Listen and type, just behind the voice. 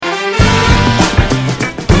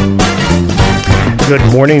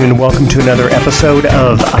Good morning and welcome to another episode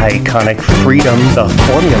of Iconic Freedom, the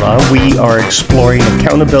Formula. We are exploring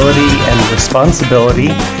accountability and responsibility,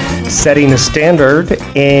 setting a standard,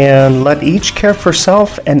 and let each care for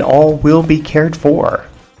self and all will be cared for.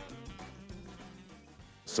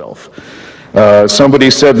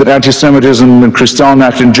 Somebody said that anti-Semitism and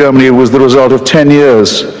Kristallnacht in Germany was the result of 10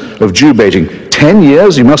 years of Jew baiting. 10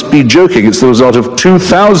 years? You must be joking. It's the result of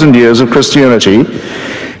 2,000 years of Christianity,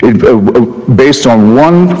 based on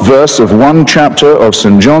one verse of one chapter of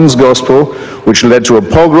St. John's Gospel, which led to a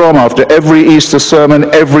pogrom after every Easter sermon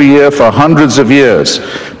every year for hundreds of years,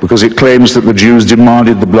 because it claims that the Jews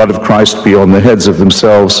demanded the blood of Christ be on the heads of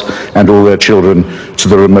themselves and all their children to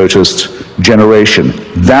the remotest generation.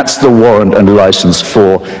 That's the warrant and license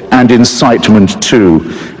for and incitement to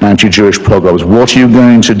anti-Jewish pogroms. What are you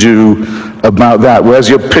going to do about that? Where's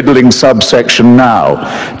your piddling subsection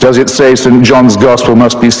now? Does it say St. John's Gospel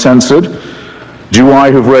must be censored? Do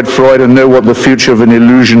I, who've read Freud and know what the future of an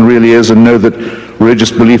illusion really is and know that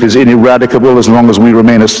religious belief is ineradicable as long as we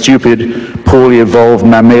remain a stupid, poorly evolved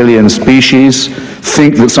mammalian species,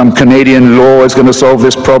 think that some Canadian law is going to solve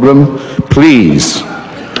this problem? Please.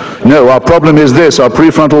 No, our problem is this: our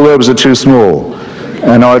prefrontal lobes are too small,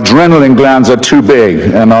 and our adrenaline glands are too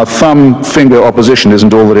big, and our thumb finger opposition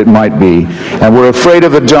isn't all that it might be. And we're afraid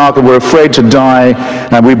of the dark, and we're afraid to die,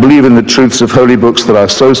 and we believe in the truths of holy books that are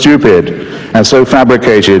so stupid and so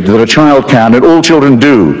fabricated that a child can, and all children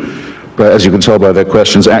do, but as you can tell by their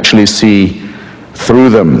questions, actually see through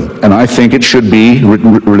them. And I think it should be,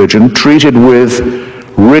 religion, treated with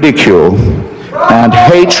ridicule and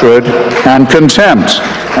hatred and contempt.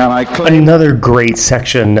 And I claim another great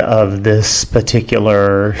section of this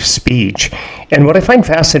particular speech. And what I find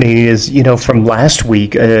fascinating is, from last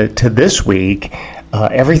week to this week,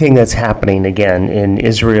 everything that's happening again in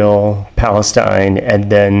Israel, Palestine, and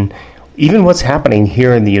then even what's happening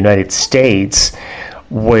here in the United States,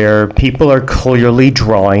 where people are clearly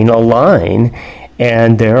drawing a line.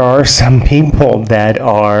 And there are some people that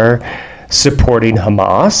are supporting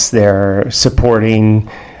Hamas, they're supporting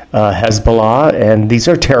Hezbollah, and these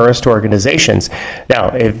are terrorist organizations.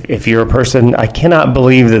 Now, if you're a person, I cannot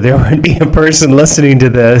believe that there would be a person listening to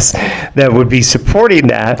this that would be supporting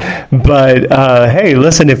that, but hey,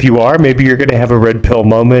 listen, if you are, maybe you're going to have a red pill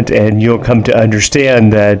moment and you'll come to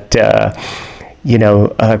understand that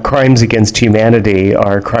crimes against humanity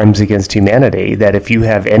are crimes against humanity, that if you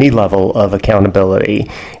have any level of accountability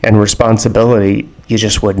and responsibility, you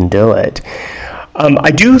just wouldn't do it.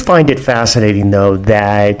 I do find it fascinating, though,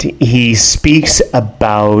 that he speaks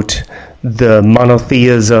about the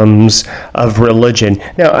monotheisms of religion.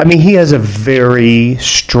 Now, he has a very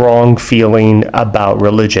strong feeling about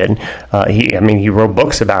religion. He wrote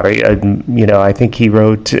books about it. I think he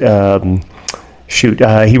wrote...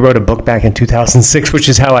 he wrote a book back in 2006, which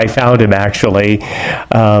is how I found him, actually,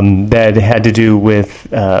 that had to do with,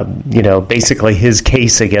 basically his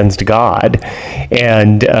case against God.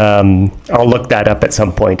 And I'll look that up at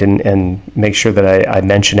some point and make sure that I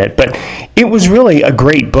mention it. But it was really a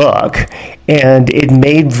great book, and it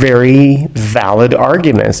made very valid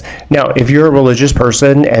arguments. Now, if you're a religious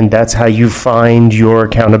person and that's how you find your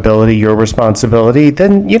accountability, your responsibility,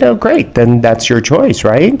 then, great. Then that's your choice,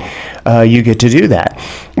 right? You get to do that.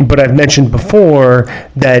 But I've mentioned before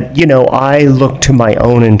that, I look to my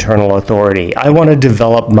own internal authority. I want to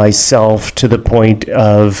develop myself to the point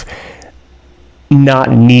of not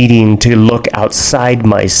needing to look outside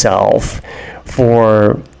myself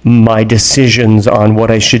for my decisions on what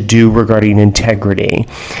I should do regarding integrity.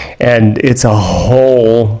 And it's a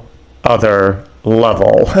whole other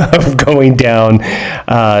level of going down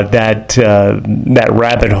that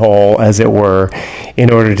rabbit hole, as it were,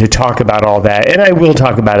 in order to talk about all that. And I will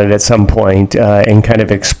talk about it at some point and kind of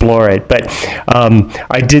explore it. But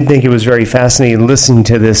I did think it was very fascinating listening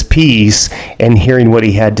to this piece and hearing what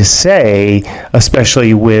he had to say,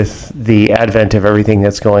 especially with the advent of everything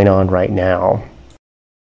that's going on right now.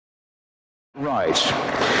 Right.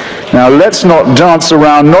 Now, let's not dance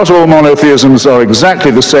around. Not all monotheisms are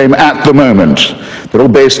exactly the same at the moment. They're all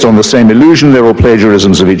based on the same illusion. They're all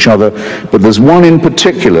plagiarisms of each other. But there's one in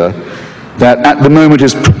particular that at the moment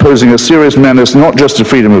is posing a serious menace, not just to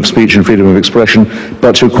freedom of speech and freedom of expression,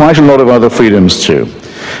 but to quite a lot of other freedoms too.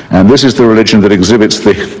 And this is the religion that exhibits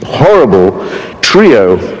the horrible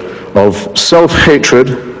trio of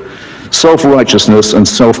self-hatred, self-righteousness, and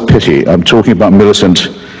self-pity. I'm talking about militant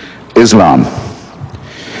Islam.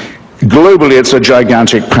 Globally, it's a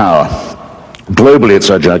gigantic power.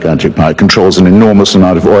 It controls an enormous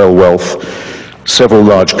amount of oil wealth, several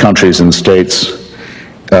large countries and states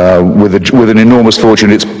with an enormous fortune.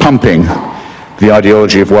 It's pumping the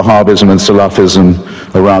ideology of Wahhabism and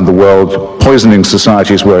Salafism around the world, poisoning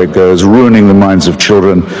societies where it goes, ruining the minds of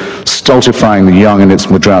children, stultifying the young in its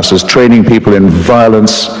madrasas, training people in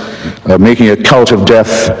violence, making a cult of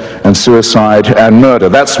death and suicide and murder.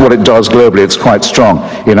 That's what it does globally. It's quite strong.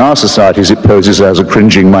 In our societies, it poses as a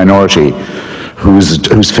cringing minority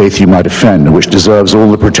whose faith you might offend, which deserves all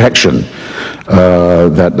the protection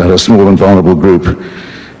that a small and vulnerable group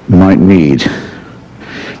might need.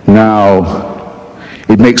 Now,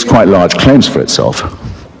 it makes quite large claims for itself,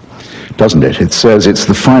 doesn't it? It says it's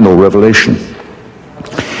the final revelation.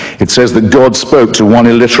 It says that God spoke to one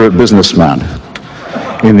illiterate businessman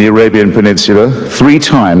in the Arabian Peninsula 3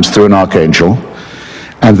 times through an archangel,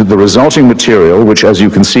 and that the resulting material, which as you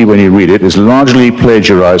can see when you read it, is largely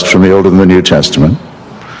plagiarized from the Old and the New Testament,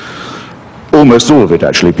 almost all of it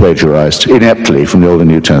actually plagiarized ineptly from the Old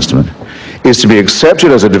and New Testament, is to be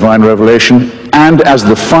accepted as a divine revelation and as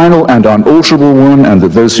the final and unalterable one, and that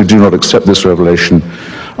those who do not accept this revelation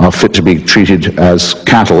are fit to be treated as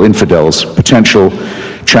cattle, infidels, potential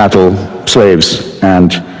chattel, slaves,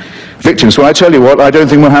 and victims. Well, I tell you what, I don't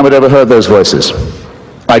think Muhammad ever heard those voices.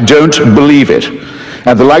 I don't believe it.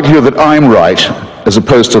 And the likelihood that I'm right, as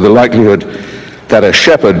opposed to the likelihood that a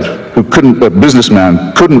shepherd a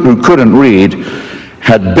businessman who couldn't read,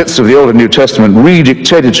 had bits of the Old and New Testament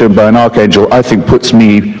redictated to him by an archangel, I think puts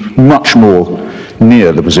me much more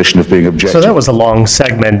near the position of being objective. So that was a long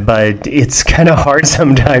segment, but it's kind of hard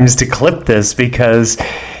sometimes to clip this because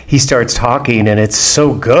he starts talking and it's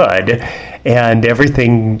so good and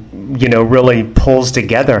everything, really pulls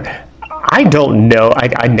together. I don't know.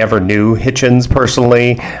 I never knew Hitchens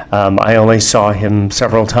personally. I only saw him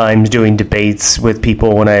several times doing debates with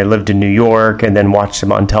people when I lived in New York and then watched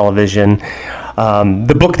him on television.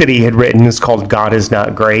 The book that he had written is called God is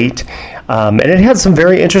Not Great, and it had some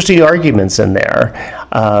very interesting arguments in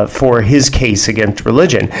there for his case against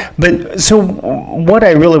religion. But so what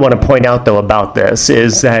I really want to point out, though, about this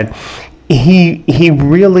is that he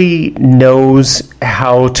really knows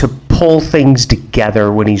how to pull things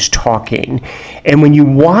together when he's talking. And when you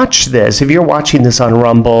watch this, if you're watching this on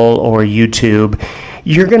Rumble or YouTube,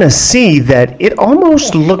 you're going to see that it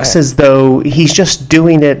almost looks as though he's just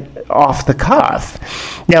doing it off the cuff.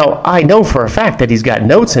 Now, I know for a fact that he's got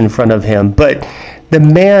notes in front of him, but the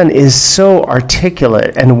man is so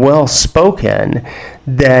articulate and well-spoken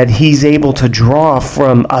that he's able to draw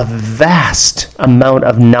from a vast amount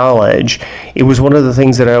of knowledge. It was one of the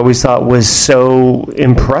things that I always thought was so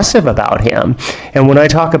impressive about him. And when I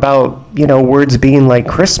talk about, words being like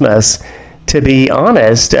Christmas, to be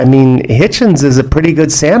honest, I mean, Hitchens is a pretty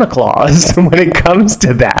good Santa Claus when it comes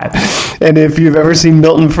to that. And if you've ever seen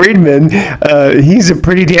Milton Friedman, he's a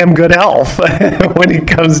pretty damn good elf when it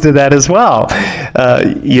comes to that as well.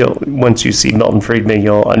 Once you see Milton Friedman,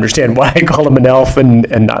 you'll understand why I call him an elf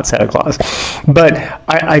and not Santa Claus. But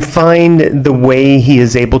I find the way he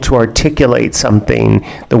is able to articulate something,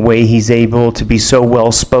 the way he's able to be so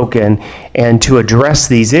well-spoken and to address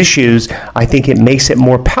these issues, I think it makes it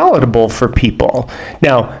more palatable for people.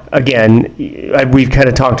 Now, again, we've kind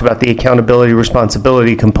of talked about the accountability,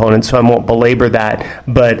 responsibility component, so I won't belabor that,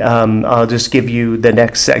 but I'll just give you the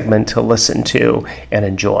next segment to listen to and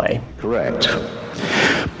enjoy. Correct.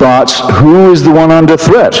 But who is the one under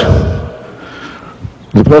threat?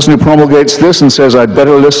 The person who promulgates this and says, I'd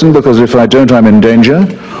better listen because if I don't, I'm in danger?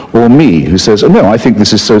 Or me, who says, oh, no, I think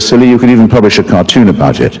this is so silly, you could even publish a cartoon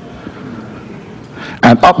about it.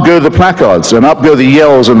 And up go the placards, and up go the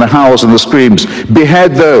yells and the howls and the screams.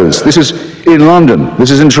 Behead those. This is in London. This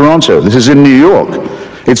is in Toronto. This is in New York.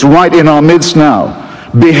 It's right in our midst now.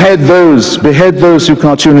 Behead those who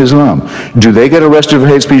cartoon Islam. Do they get arrested for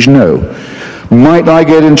hate speech? No. Might I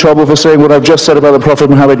get in trouble for saying what I've just said about the Prophet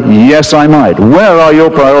Muhammad? Yes, I might. Where are your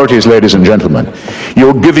priorities, ladies and gentlemen?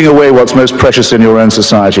 You're giving away what's most precious in your own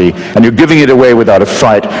society, and you're giving it away without a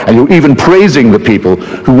fight, and you're even praising the people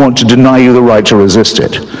who want to deny you the right to resist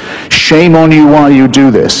it. Shame on you while you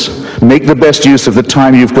do this. Make the best use of the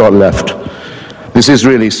time you've got left. This is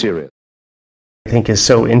really serious. I think is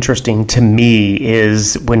so interesting to me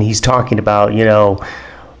is when he's talking about,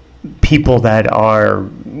 people that are,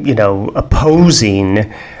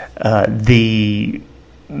 opposing the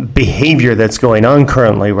behavior that's going on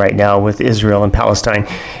currently right now with Israel and Palestine,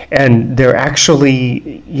 and they're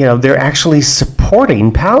actually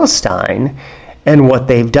supporting Palestine and what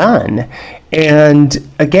they've done. And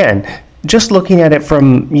again, just looking at it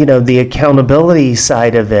from, the accountability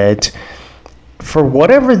side of it, for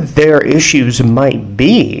whatever their issues might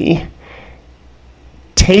be,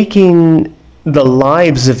 taking the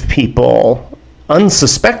lives of people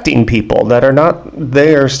unsuspecting people that are not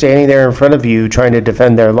there standing there in front of you trying to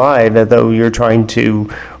defend their life, as though you're trying to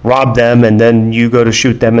rob them and then you go to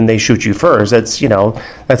shoot them and they shoot you first. That's,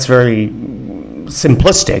 that's very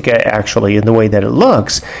simplistic, actually, in the way that it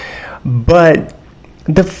looks. But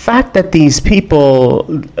the fact that these people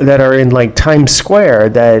that are in like Times Square,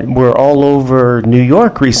 that were all over New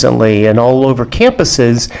York recently and all over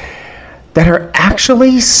campuses, that are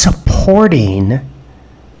actually supporting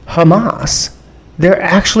Hamas, they're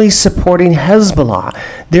actually supporting Hezbollah,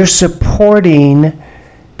 they're supporting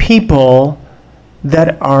people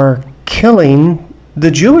that are killing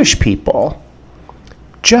the Jewish people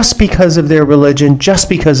just because of their religion, just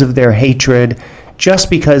because of their hatred, just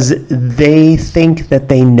because they think that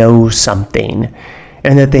they know something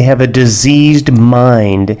and that they have a diseased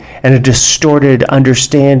mind and a distorted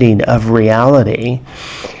understanding of reality.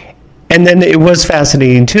 And then it was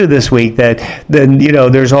fascinating, too, this week that then,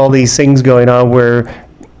 there's all these things going on where,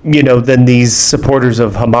 then these supporters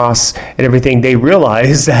of Hamas and everything, they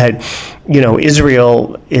realize that,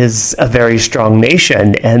 Israel is a very strong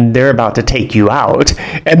nation and they're about to take you out.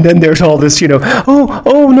 And then there's all this, no,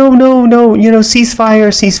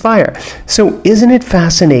 ceasefire. So isn't it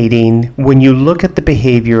fascinating when you look at the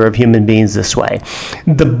behavior of human beings this way?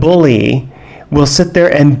 The bully will sit there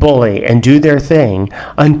and bully and do their thing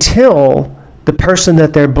until the person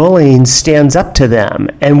that they're bullying stands up to them.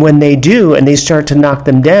 And when they do and they start to knock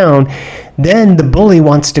them down, then the bully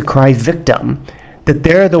wants to cry victim, that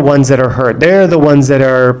they're the ones that are hurt, they're the ones that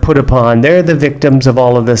are put upon, they're the victims of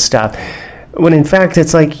all of this stuff. When in fact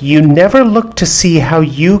it's like you never look to see how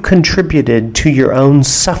you contributed to your own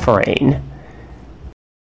suffering.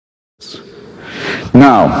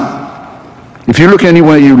 Now, if you look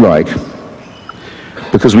anywhere you like,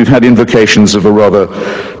 because we've had invocations of a rather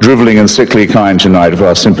drivelling and sickly kind tonight of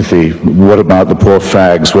our sympathy. What about the poor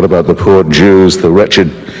fags? What about the poor Jews, the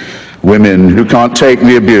wretched women who can't take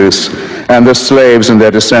the abuse, and the slaves and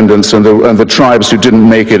their descendants, and the tribes who didn't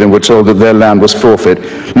make it and were told that their land was forfeit?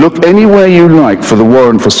 Look anywhere you like for the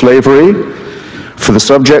warrant for slavery, for the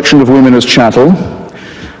subjection of women as chattel,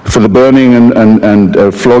 for the burning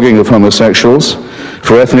and flogging of homosexuals,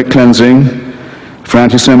 for ethnic cleansing, for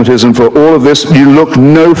anti-Semitism, for all of this. You look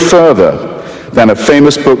no further than a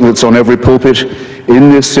famous book that's on every pulpit in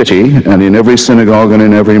this city and in every synagogue and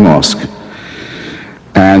in every mosque.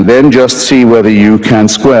 And then just see whether you can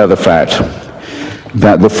square the fact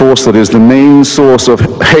that the force that is the main source of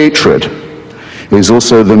hatred is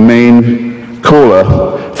also the main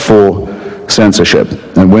caller for censorship.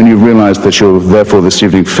 And when you've realized that you're therefore this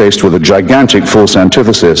evening faced with a gigantic false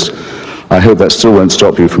antithesis, I hope that still won't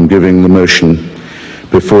stop you from giving the motion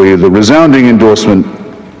before you the resounding endorsement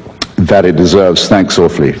that it deserves. Thanks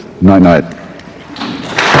awfully. Night-night.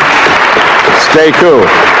 Stay cool.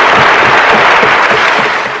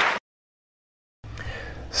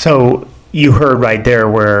 So you heard right there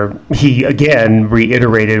where he again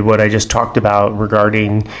reiterated what I just talked about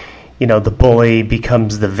regarding, the bully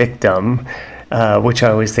becomes the victim, which I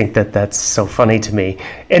always think that that's so funny to me.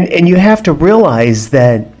 And you have to realize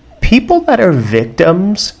that people that are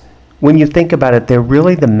victims, when you think about it, they're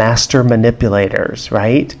really the master manipulators,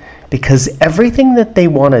 right? Because everything that they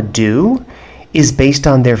want to do is based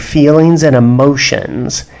on their feelings and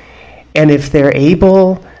emotions. And if they're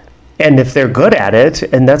able, and if they're good at it,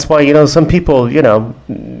 and that's why, some people,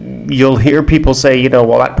 you'll hear people say,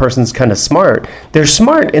 well, that person's kind of smart. They're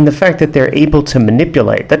smart in the fact that they're able to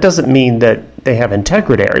manipulate. That doesn't mean that they have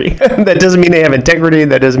integrity. That doesn't mean they have integrity.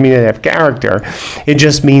 That doesn't mean they have character. It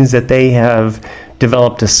just means that they have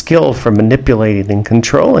developed a skill for manipulating and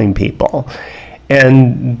controlling people.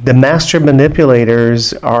 And the master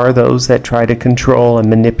manipulators are those that try to control and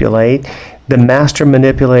manipulate. The master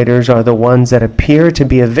manipulators are the ones that appear to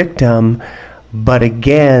be a victim, but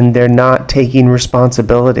again, they're not taking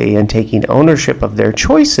responsibility and taking ownership of their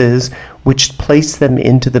choices, which place them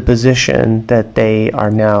into the position that they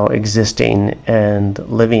are now existing and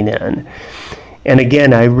living in. And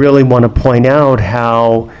again, I really want to point out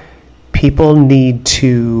how people need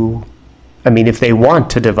to, if they want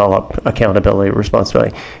to develop accountability,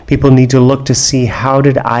 responsibility, people need to look to see, how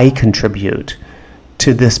did I contribute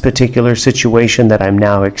to this particular situation that I'm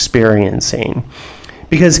now experiencing?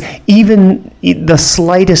 Because even the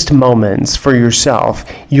slightest moments for yourself,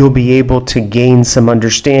 you'll be able to gain some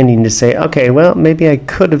understanding to say, okay, well, maybe I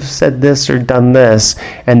could have said this or done this,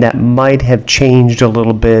 and that might have changed a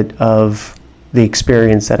little bit of the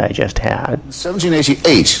experience that I just had.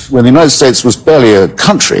 1788, when the United States was barely a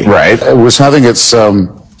country, right, it was having its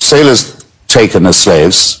sailors taken as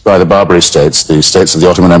slaves by the Barbary states, the states of the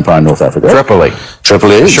Ottoman Empire in North Africa. Tripoli.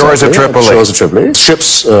 Tripoli. Shores of Tripoli. Shores of Tripoli.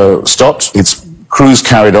 Ships stopped. Its crews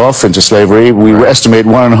carried off into slavery. We estimate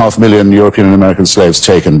 1.5 million European and American slaves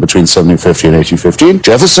taken between 1750 and 1815.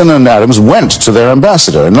 Jefferson and Adams went to their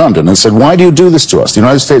ambassador in London and said, why do you do this to us? The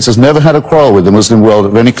United States has never had a quarrel with the Muslim world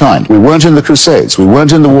of any kind. We weren't in the Crusades. We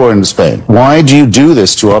weren't in the war in Spain. Why do you do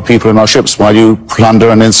this to our people and our ships? Why do you plunder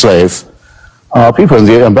and enslave our people? And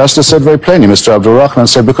the ambassador said very plainly, Mr. Abdul Rahman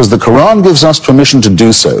said, because the Quran gives us permission to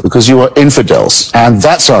do so, because you are infidels. And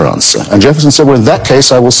that's our answer. And Jefferson said, well, in that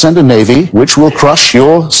case, I will send a navy which will crush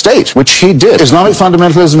your state, which he did. Islamic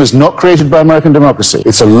fundamentalism is not created by American democracy.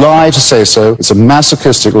 It's a lie to say so. It's a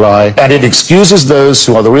masochistic lie. And it excuses those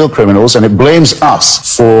who are the real criminals, and it blames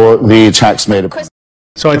us for the attacks made upon us.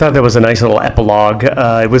 So I thought that was a nice little epilogue.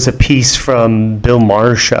 It was a piece from Bill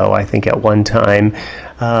Maher's show, I think, at one time,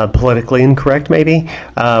 Politically Incorrect, maybe,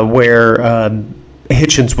 where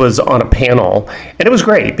Hitchens was on a panel, and it was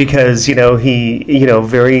great because, he,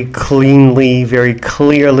 very cleanly, very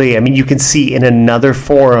clearly, I mean, you can see in another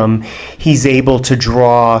forum, he's able to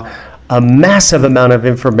draw a massive amount of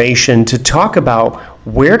information to talk about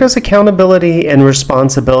where does accountability and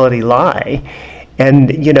responsibility lie. And,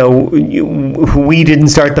 we didn't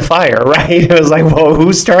start the fire, right? It was like, well,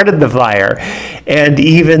 who started the fire? And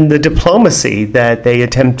even the diplomacy that they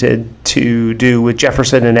attempted to do with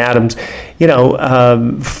Jefferson and Adams,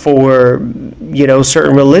 for,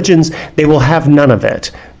 certain religions, they will have none of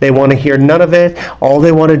it. They want to hear none of it. All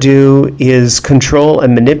they want to do is control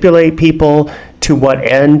and manipulate people. To what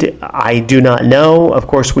end, I do not know. Of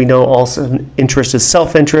course, we know all interest is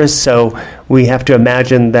self-interest, so we have to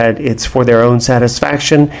imagine that it's for their own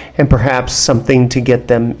satisfaction and perhaps something to get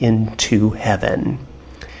them into heaven.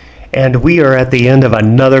 And we are at the end of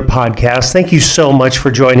another podcast. Thank you so much for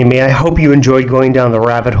joining me. I hope you enjoyed going down the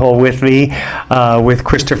rabbit hole with me, with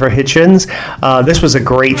Christopher Hitchens. This was a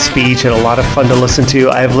great speech and a lot of fun to listen to.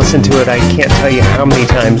 I've listened to it, I can't tell you how many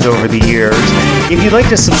times over the years. If you'd like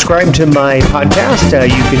to subscribe to my podcast,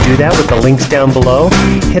 you can do that with the links down below.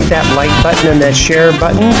 Hit that like button and that share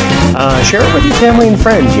button. Share it with your family and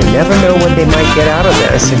friends. You never know what they might get out of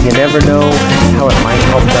this, and you never know how it might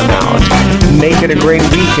help them out. Make it a great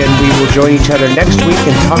week, and we will join each other next week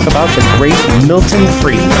and talk about the great Milton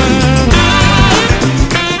Friedman.